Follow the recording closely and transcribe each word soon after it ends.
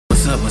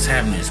up? What's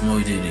happening? It's Mo,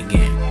 you did it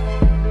again.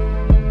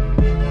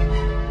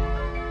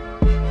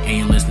 And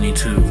you're listening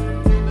to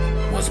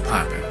What's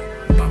Poppin'.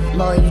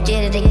 Mo, you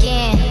did it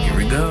again. Here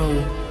we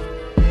go.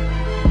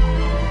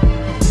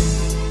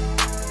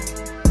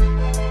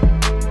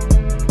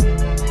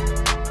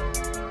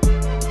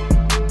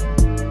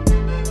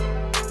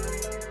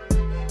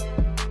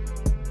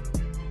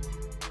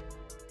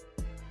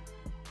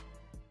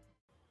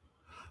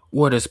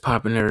 What is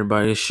poppin',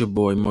 everybody? It's your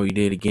boy Mo, you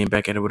did it again,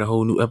 back at it with a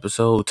whole new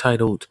episode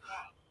titled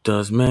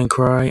Does Men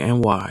Cry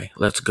and Why?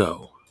 Let's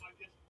go.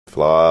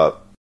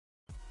 Flop.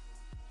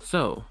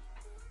 So,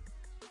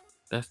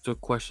 that's the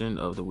question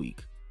of the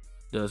week.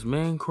 Does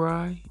men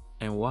cry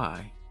and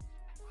why?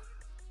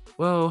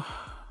 Well,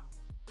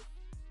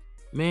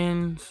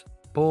 men's,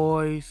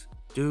 boys,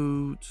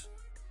 dudes,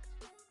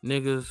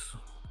 niggas,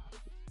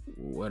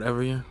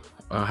 whatever,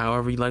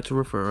 however you like to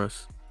refer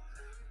us,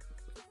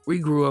 we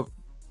grew up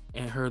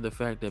and heard the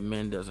fact that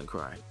men doesn't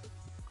cry.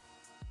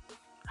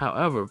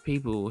 However,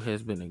 people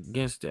has been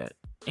against that,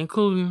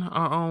 including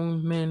our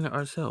own men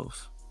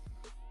ourselves.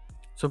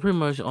 So pretty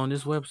much on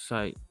this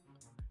website,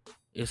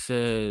 it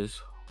says,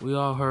 we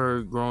all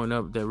heard growing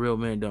up that real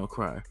men don't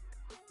cry.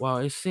 While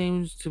it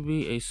seems to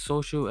be a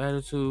social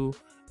attitude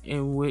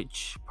in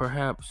which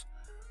perhaps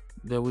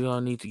that we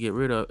all need to get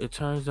rid of, it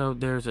turns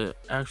out there's an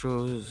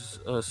actual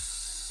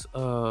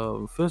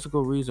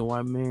physical reason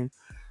why men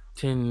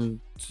tend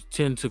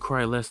to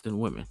cry less than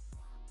women.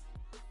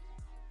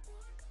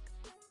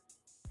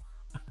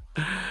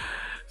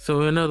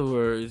 So in other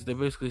words, they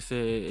basically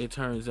said it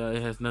turns out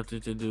it has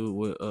nothing to do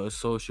with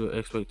social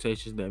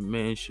expectations that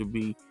men should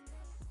be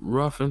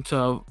rough and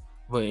tough,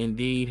 but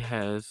indeed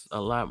has a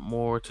lot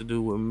more to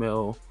do with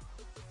male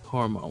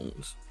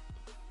hormones.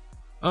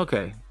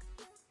 Okay.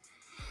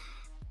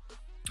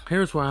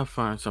 Here's why I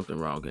find something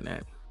wrong in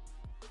that.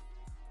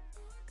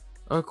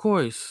 Of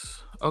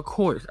course,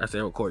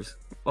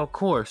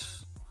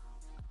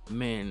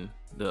 men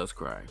does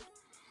cry.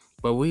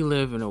 But we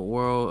live in a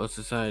world of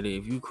society.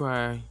 If you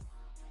cry,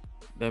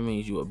 that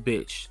means you a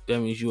bitch. That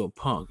means you a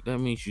punk. That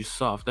means you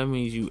soft. That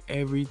means you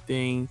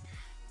everything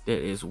that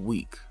is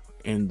weak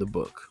in the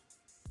book.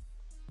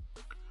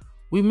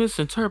 We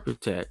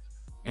misinterpret that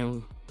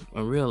and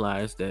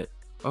realize that,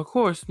 of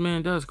course,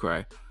 man does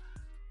cry.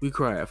 We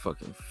cry at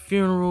fucking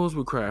funerals.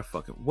 We cry at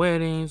fucking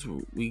weddings.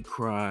 We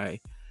cry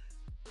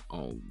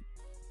on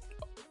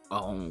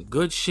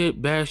good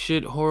shit, bad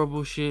shit,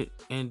 horrible shit,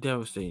 and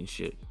devastating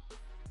shit.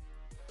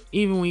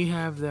 Even when you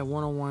have that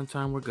one-on-one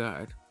time with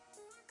God,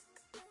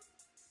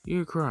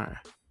 you cry.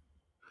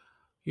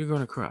 You're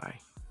gonna cry,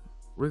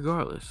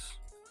 regardless.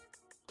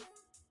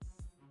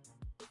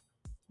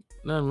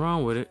 Nothing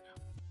wrong with it.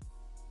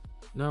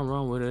 Nothing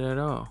wrong with it at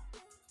all.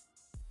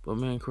 But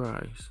man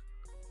cries.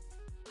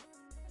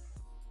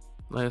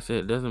 Like I said,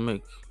 it doesn't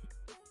make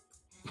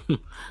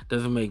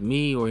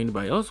me or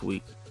anybody else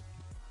weak.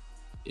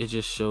 It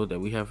just showed that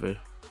we have a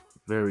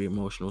very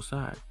emotional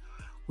side.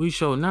 We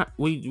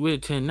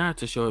tend not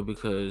to show it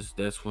because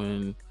that's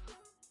when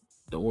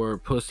the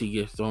word pussy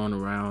gets thrown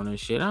around and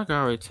shit. I can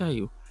already tell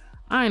you,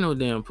 I ain't no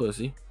damn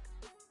pussy.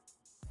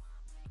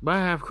 But I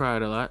have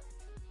cried a lot.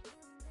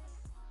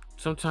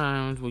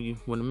 Sometimes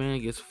when a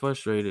man gets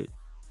frustrated,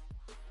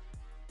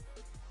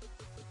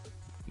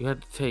 you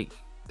have to take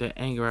that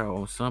anger out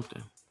on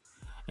something.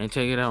 And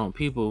take it out on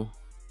people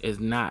is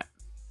not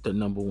the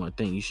number one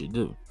thing you should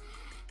do.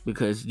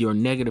 Because your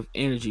negative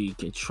energy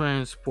can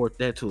transport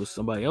that to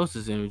somebody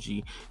else's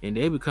energy, and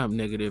they become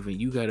negative, and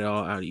you got it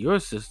all out of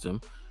your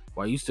system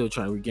while you still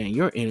trying to regain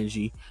your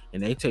energy,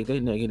 and they take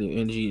that negative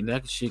energy, and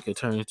that shit could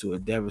turn into a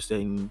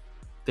devastating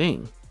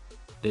thing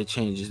that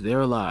changes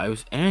their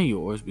lives and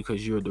yours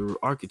because you're the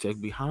architect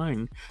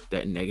behind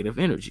that negative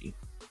energy.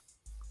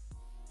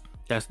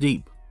 That's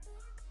deep.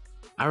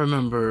 I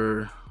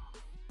remember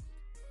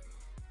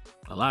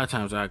a lot of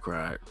times I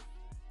cried.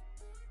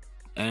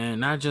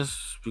 And not just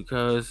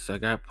because I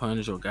got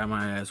punched or got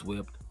my ass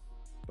whipped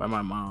by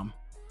my mom.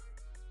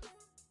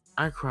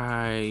 I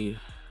cried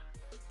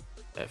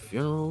at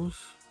funerals.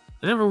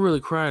 I never really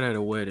cried at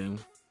a wedding.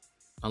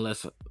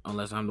 Unless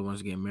I'm the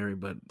ones getting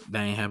married, but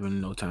that ain't happening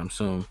no time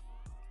soon.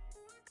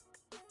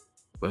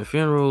 But at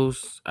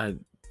funerals, I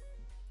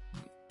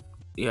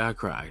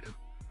cried.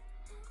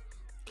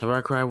 Have I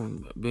cried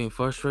being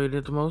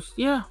frustrated the most?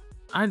 Yeah,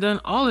 I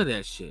done all of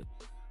that shit.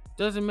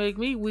 Doesn't make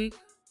me weak.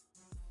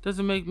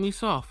 Doesn't make me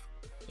soft.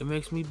 It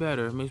makes me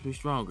better. It makes me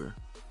stronger.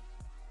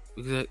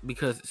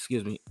 Because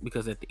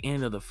at the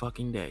end of the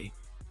fucking day,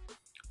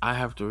 I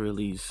have to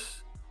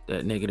release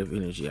that negative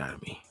energy out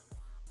of me.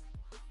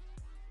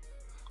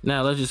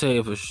 Now, let's just say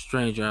if a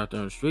stranger out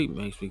there on the street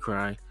makes me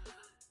cry.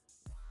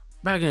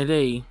 Back in the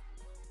day,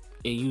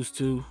 it used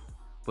to.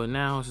 But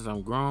now, since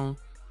I'm grown,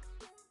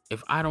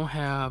 if I don't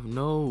have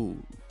no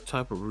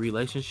type of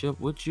relationship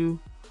with you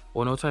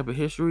or no type of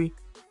history,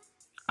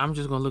 I'm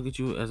just gonna look at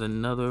you as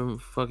another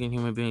fucking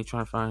human being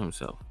trying to find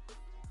himself.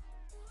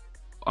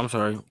 I'm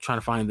sorry, trying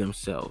to find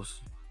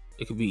themselves.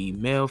 It could be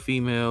male,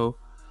 female,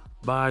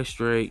 bi,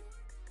 straight,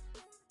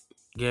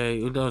 gay,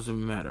 it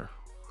doesn't matter.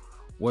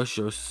 what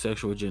your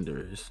sexual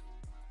gender is.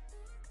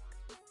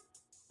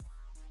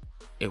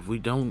 If we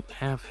don't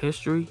have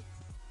history,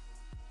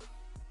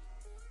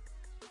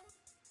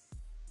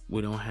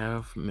 we don't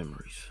have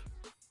memories.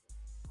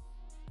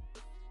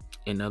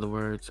 In other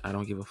words, I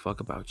don't give a fuck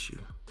about you.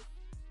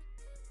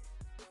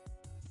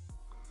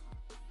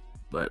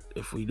 But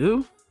if we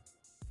do,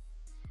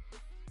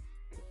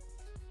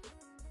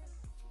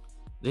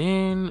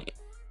 then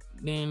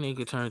it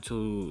could turn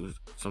to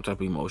some type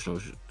of emotional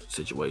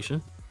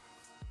situation.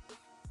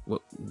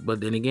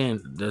 But then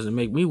again, it doesn't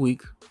make me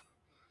weak.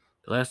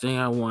 The last thing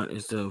I want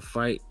is to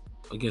fight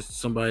against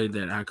somebody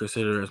that I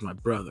consider as my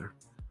brother,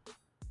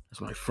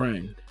 as my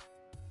friend.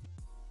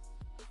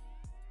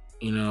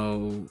 You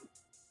know,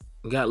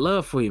 got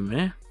love for you,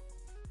 man.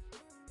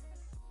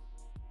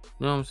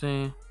 You know what I'm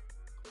saying?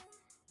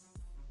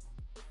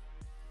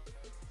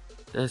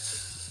 That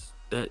is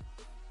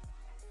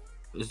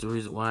the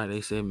reason why they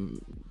say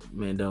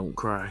men don't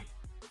cry.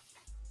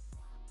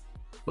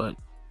 But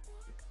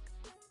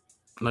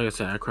like I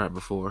said, I cried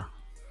before.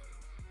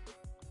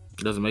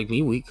 It doesn't make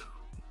me weak.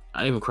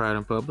 I even cried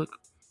in public.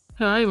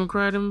 Hell, I even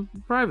cried in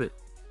private.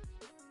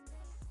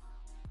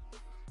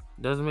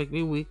 It doesn't make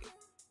me weak.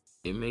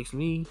 It makes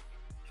me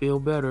feel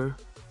better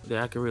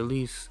that I can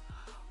release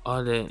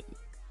all that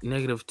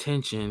negative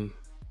tension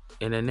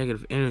and that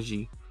negative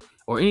energy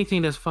or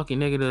anything that's fucking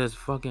negative that's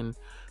fucking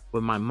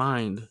with my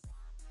mind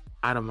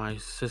out of my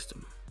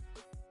system.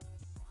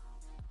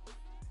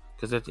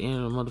 Because at the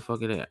end of the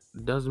motherfucker, that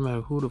doesn't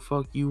matter who the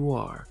fuck you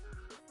are,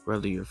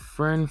 whether you're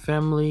friend,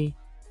 family,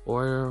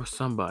 or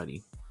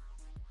somebody,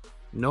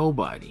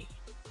 nobody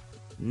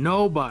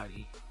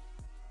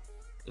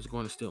is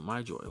going to steal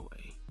my joy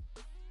away.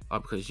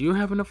 Because you're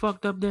having a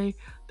fucked up day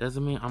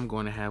doesn't mean I'm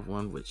going to have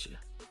one with you.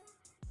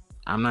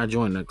 I'm not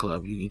joining the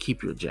club. You can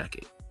keep your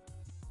jacket.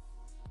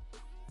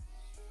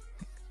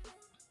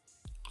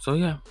 So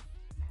yeah.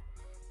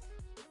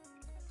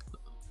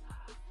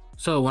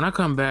 So when I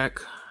come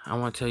back, I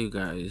want to tell you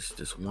guys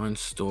this one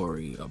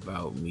story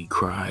about me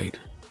cried.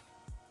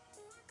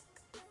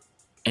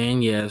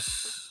 And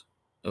yes,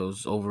 it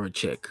was over a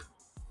chick.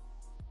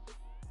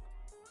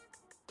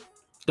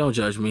 Don't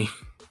judge me.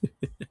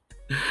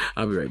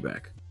 I'll be right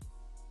back.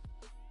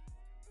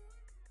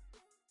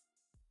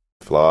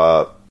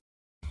 Flop.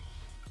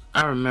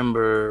 I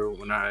remember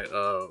when I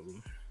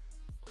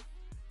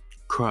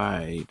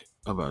cried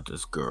about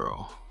this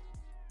girl.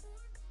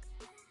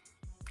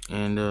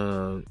 And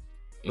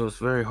it was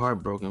very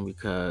heartbroken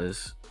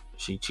because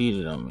she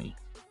cheated on me.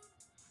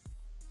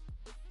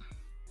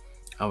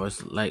 I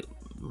was like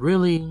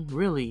really,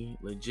 really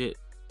legit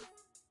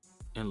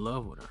in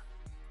love with her.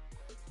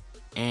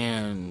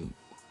 And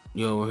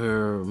you over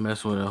here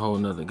messing with a whole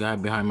nother guy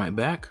behind my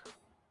back.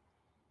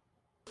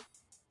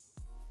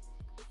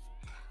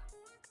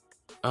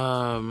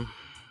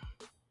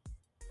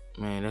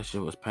 Man, that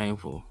shit was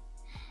painful.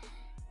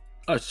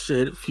 I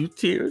shed a few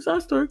tears. I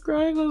started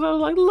crying because I was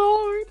like,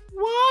 Lord,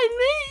 why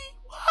me?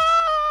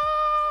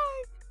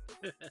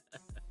 Why?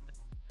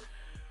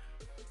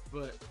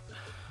 But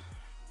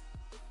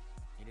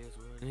it is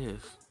what it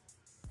is.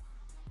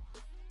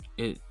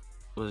 It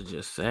was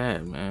just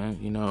sad, man.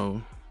 You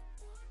know,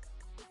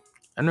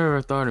 I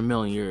never thought in a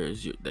million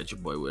years that your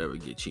boy would ever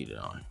get cheated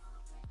on.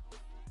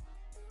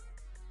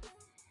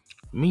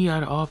 Me,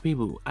 out of all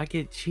people, I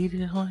get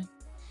cheated on?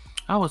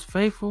 I was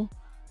faithful.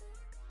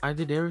 I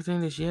did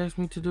everything that she asked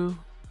me to do.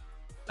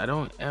 I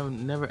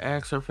never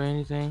ask her for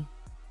anything.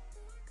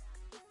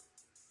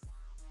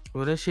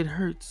 Well, that shit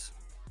hurts.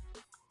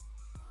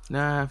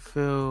 Now I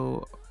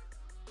feel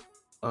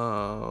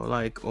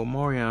like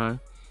Omarion.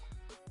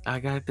 I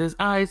got this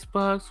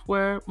icebox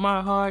where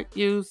my heart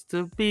used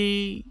to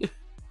be.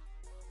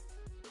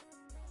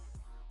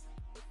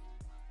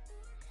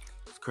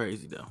 It's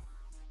crazy though.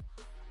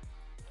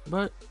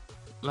 But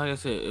like I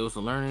said, it was a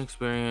learning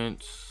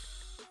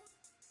experience,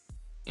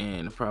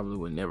 and I probably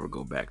would never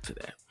go back to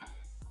that.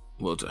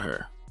 Well, to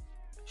her.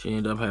 She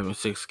ended up having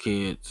 6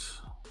 kids.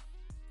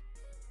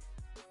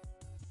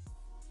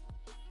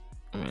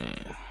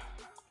 Man,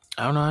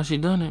 I don't know how she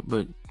done it,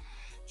 but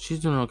she's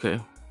doing okay.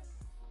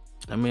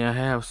 I mean, I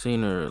have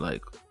seen her I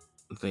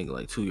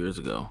think 2 years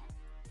ago.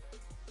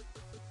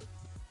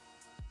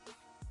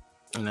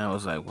 And I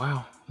was like,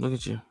 wow, look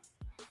at you.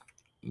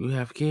 You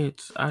have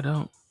kids. I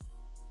don't.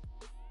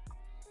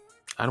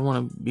 I don't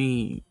want to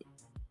be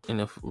in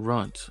the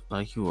runt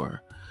like you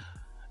are.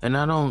 And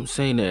I don't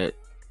say that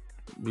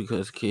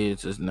because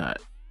kids is not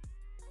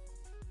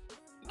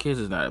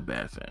a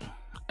bad thing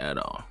at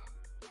all.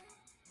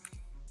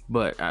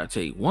 But I'll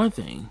tell you one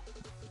thing,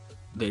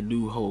 they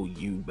do hold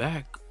you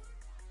back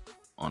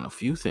on a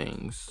few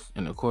things.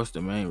 And of course,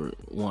 the main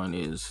one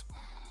is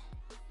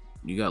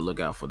you got to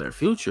look out for their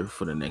future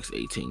for the next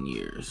 18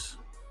 years.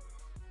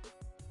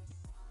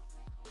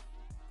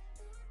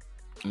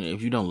 And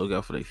if you don't look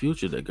out for their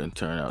future, they're going to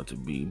turn out to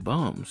be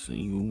bums.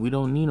 We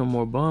don't need no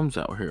more bums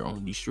out here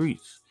on these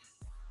streets.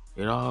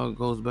 It all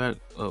goes back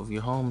of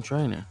your home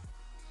training.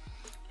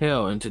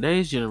 Hell, in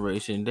today's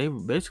generation, they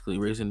basically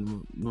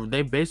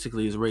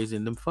is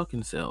raising them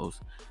fucking selves.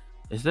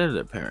 instead of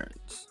their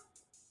parents.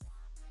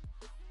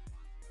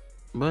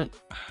 But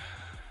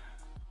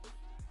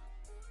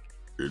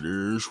it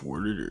is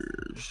what it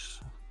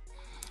is.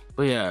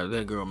 But yeah,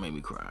 that girl made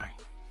me cry.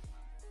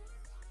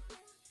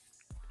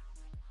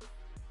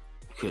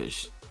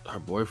 Because her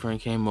boyfriend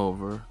came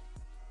over.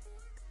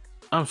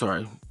 I'm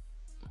sorry.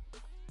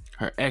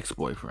 Her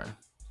ex-boyfriend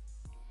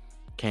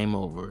came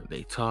over.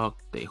 They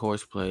talked, they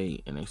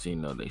horseplay, and next thing you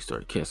know, they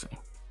started kissing.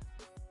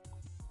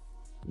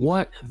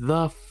 What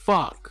the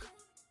fuck?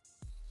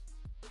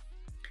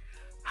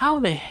 How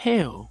the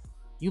hell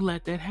you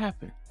let that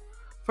happen?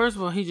 First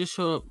of all, he just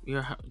showed up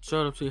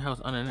to your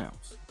house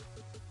unannounced.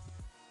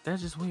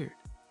 That's just weird.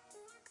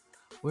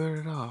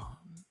 Weird at all.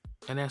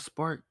 And that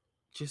spark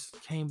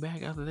just came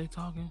back after they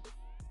talking.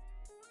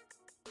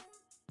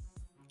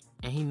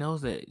 And he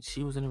knows that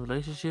she was in a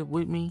relationship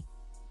with me.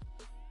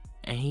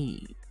 And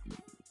he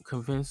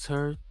convinced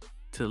her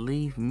to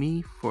leave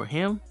me for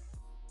him.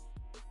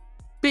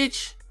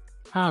 Bitch,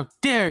 how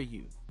dare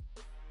you?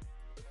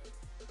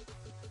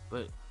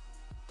 But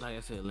like I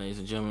said, ladies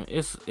and gentlemen,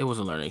 it was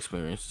a learning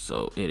experience,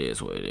 so it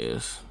is what it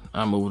is.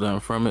 I moved on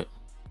from it.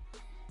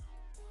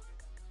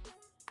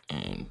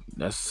 And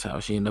that's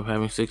how she ended up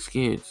having 6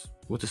 kids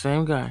with the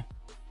same guy.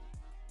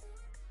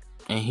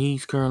 And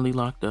he's currently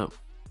locked up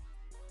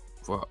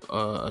for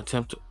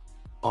attempted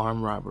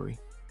armed robbery.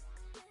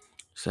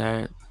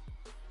 Sad.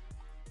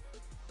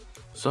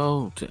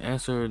 So, to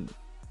answer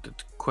the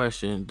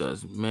question,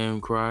 does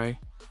men cry?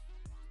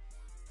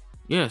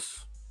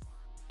 Yes,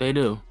 they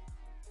do.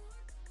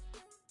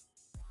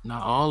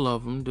 Not all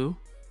of them do.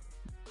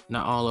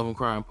 Not all of them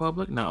cry in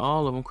public. Not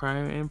all of them cry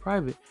in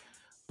private.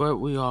 But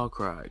we all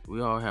cried.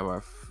 We all have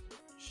our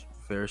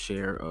fair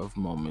share of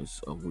moments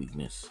of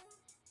weakness.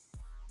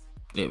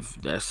 If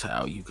that's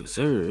how you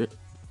consider it.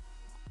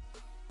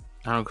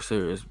 I don't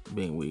consider it as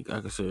being weak.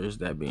 I consider it as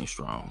that being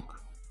strong.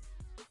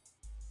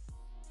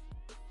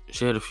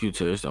 Shed a few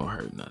tears don't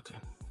hurt nothing.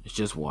 It's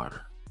just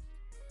water.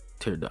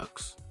 Tear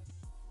ducts.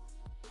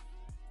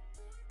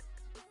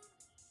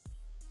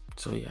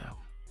 So yeah.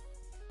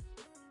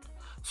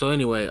 So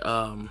anyway,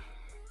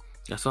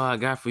 that's all I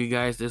got for you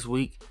guys this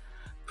week.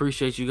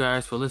 Appreciate you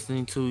guys for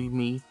listening to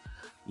me.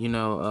 You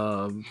know,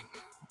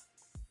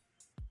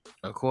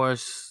 of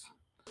course,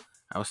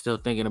 I was still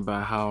thinking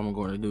about how I'm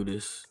going to do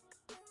this.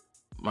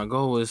 My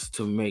goal is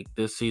to make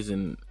this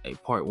season a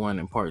part 1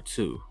 and part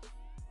 2.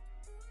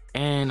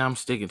 And I'm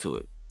sticking to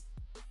it.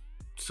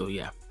 So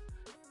yeah.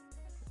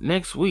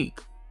 Next week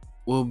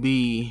will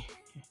be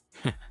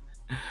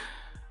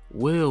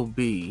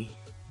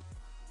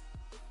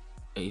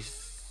a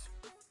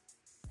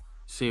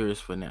series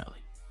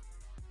finale.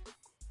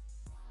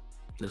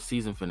 The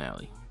season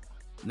finale.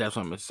 That's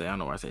what I'm going to say. I don't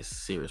know why I say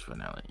series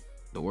finale.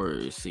 The word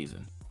is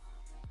season.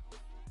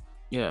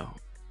 Yeah.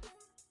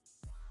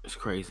 It's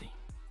crazy.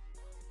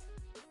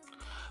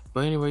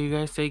 But anyway, you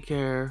guys take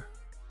care.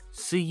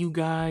 See you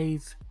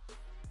guys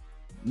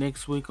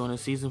next week on the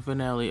season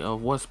finale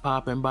of What's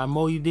Poppin' by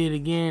Mo You Did It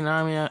Again.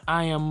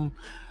 I am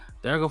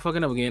there I go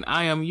fucking up again.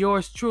 I am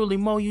yours truly,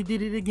 Mo You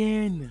Did It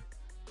Again.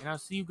 And I'll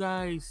see you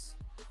guys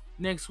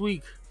next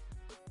week.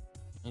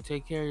 And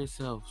take care of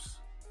yourselves.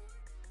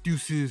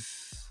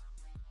 Deuces.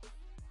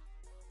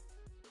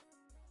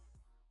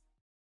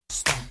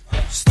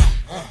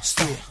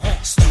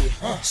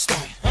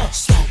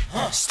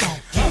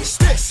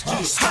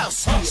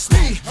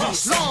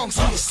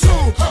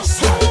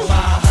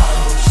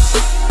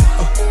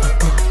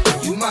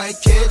 You might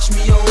catch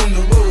me on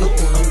the road,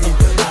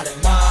 but not in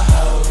my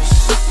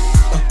house.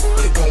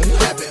 It won't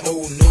happen,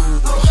 oh no.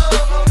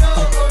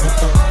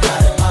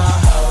 Not in my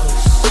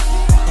house.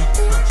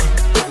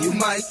 You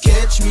might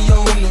catch me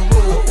on the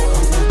road,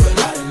 but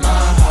not in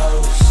my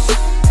house.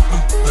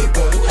 It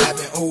won't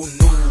happen, oh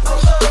no.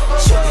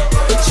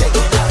 Check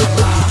it out of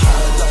my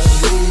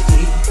house.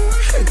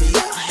 Don't me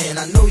out, and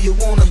I know you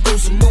wanna do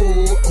some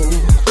more.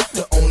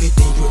 The only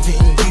thing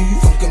preventing you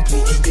from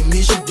completing your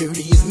mission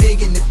dirty is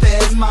making it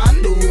past my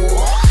door.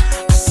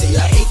 I say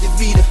I hate to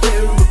be the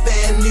bearer of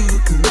bad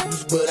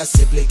news, but I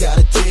simply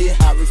gotta tell you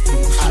I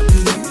refuse. I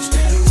lose.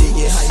 Tell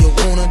you how you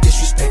wanna,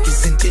 disrespect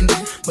is intended,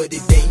 but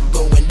it ain't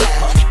going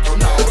down.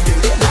 No,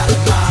 dirty, not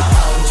in my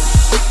house.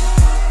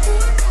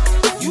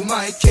 You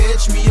might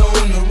catch me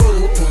on the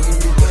road,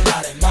 but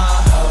not in my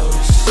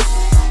house.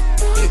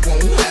 It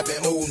won't happen,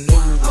 oh no.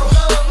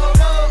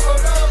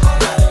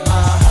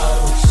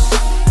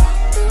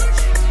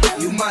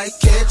 You might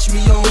catch me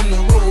on the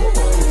road,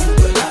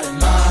 but not in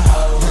my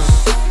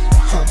house.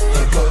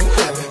 It won't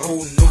happen,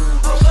 oh no.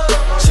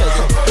 Check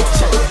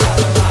it out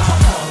of my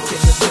house. Can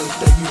the dirt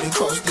that you done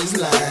cross this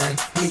line?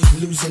 Me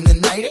losing the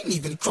night ain't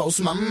even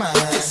crossed my mind.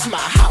 It's my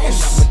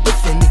house, and I'ma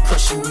defend it,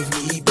 crush you if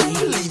need be.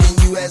 Leaving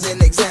you as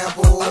an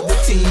example of the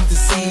team to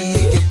see.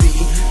 It could be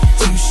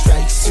 2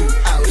 strikes, 2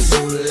 outs,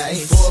 no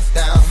life. 4th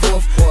down,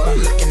 4th quarter,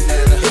 looking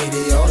at a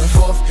 80 on the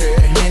 4th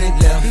period. Minute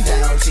left,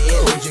 down 10,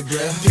 hold your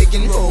breath, pick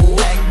and roll,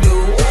 back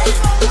door.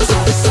 So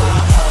it's our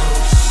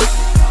house.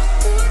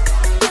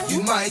 You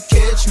might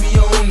catch me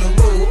on the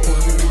road,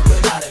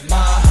 but not in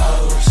my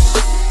house.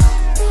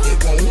 It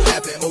won't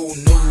happen, oh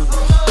no.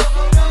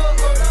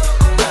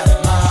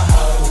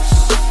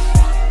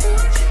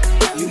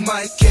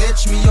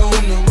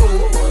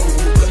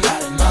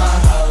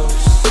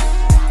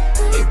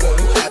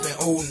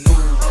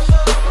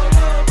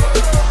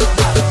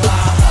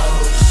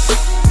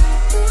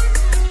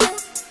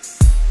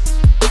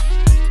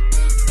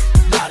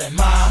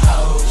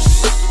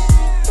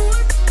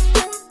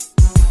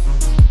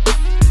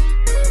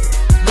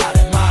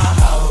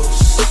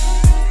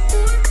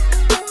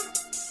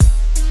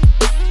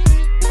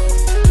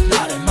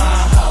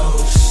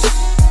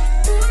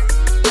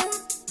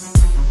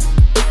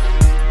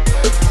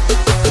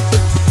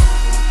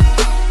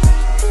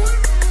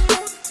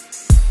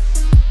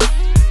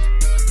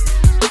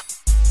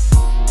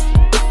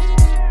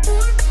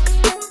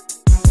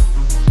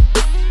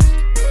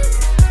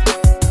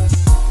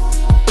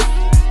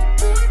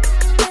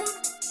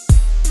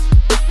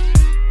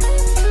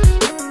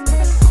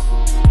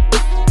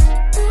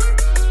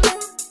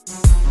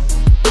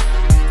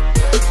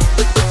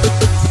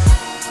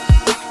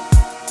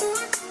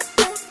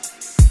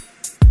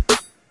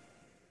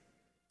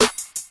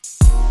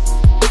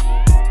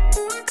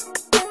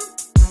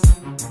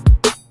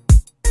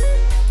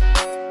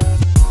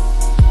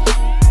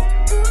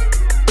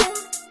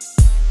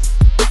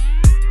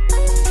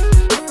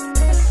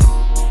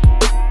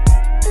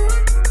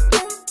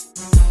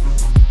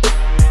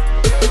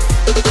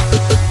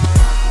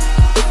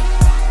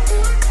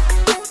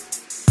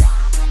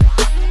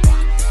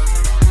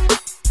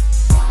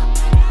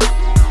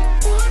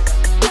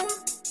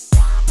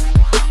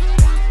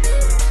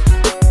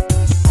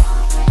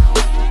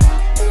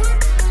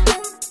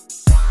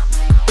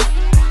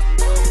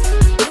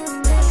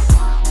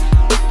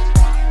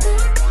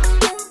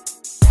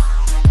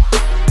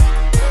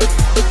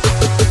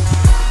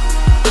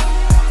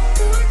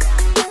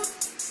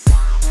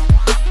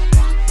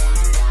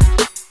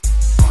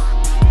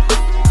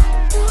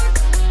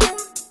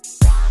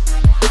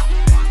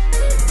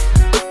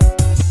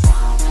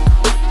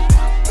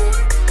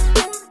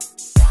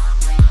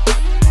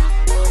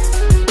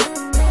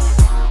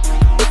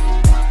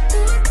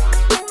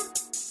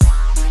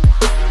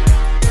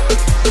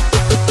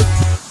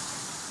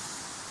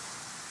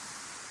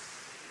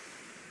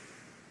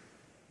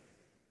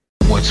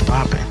 What's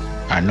poppin'?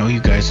 I know you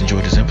guys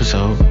enjoyed this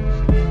episode.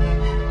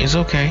 It's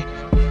okay.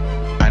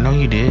 I know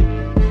you did.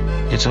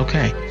 It's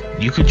okay.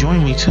 You could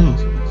join me too.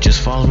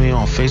 Just follow me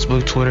on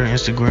Facebook, Twitter,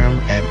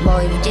 Instagram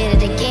Boy, you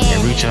did it again.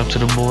 and reach out to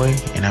the boy,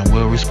 and I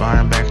will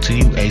respond back to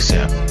you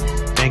ASAP.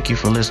 Thank you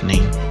for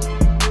listening.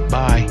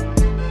 Bye.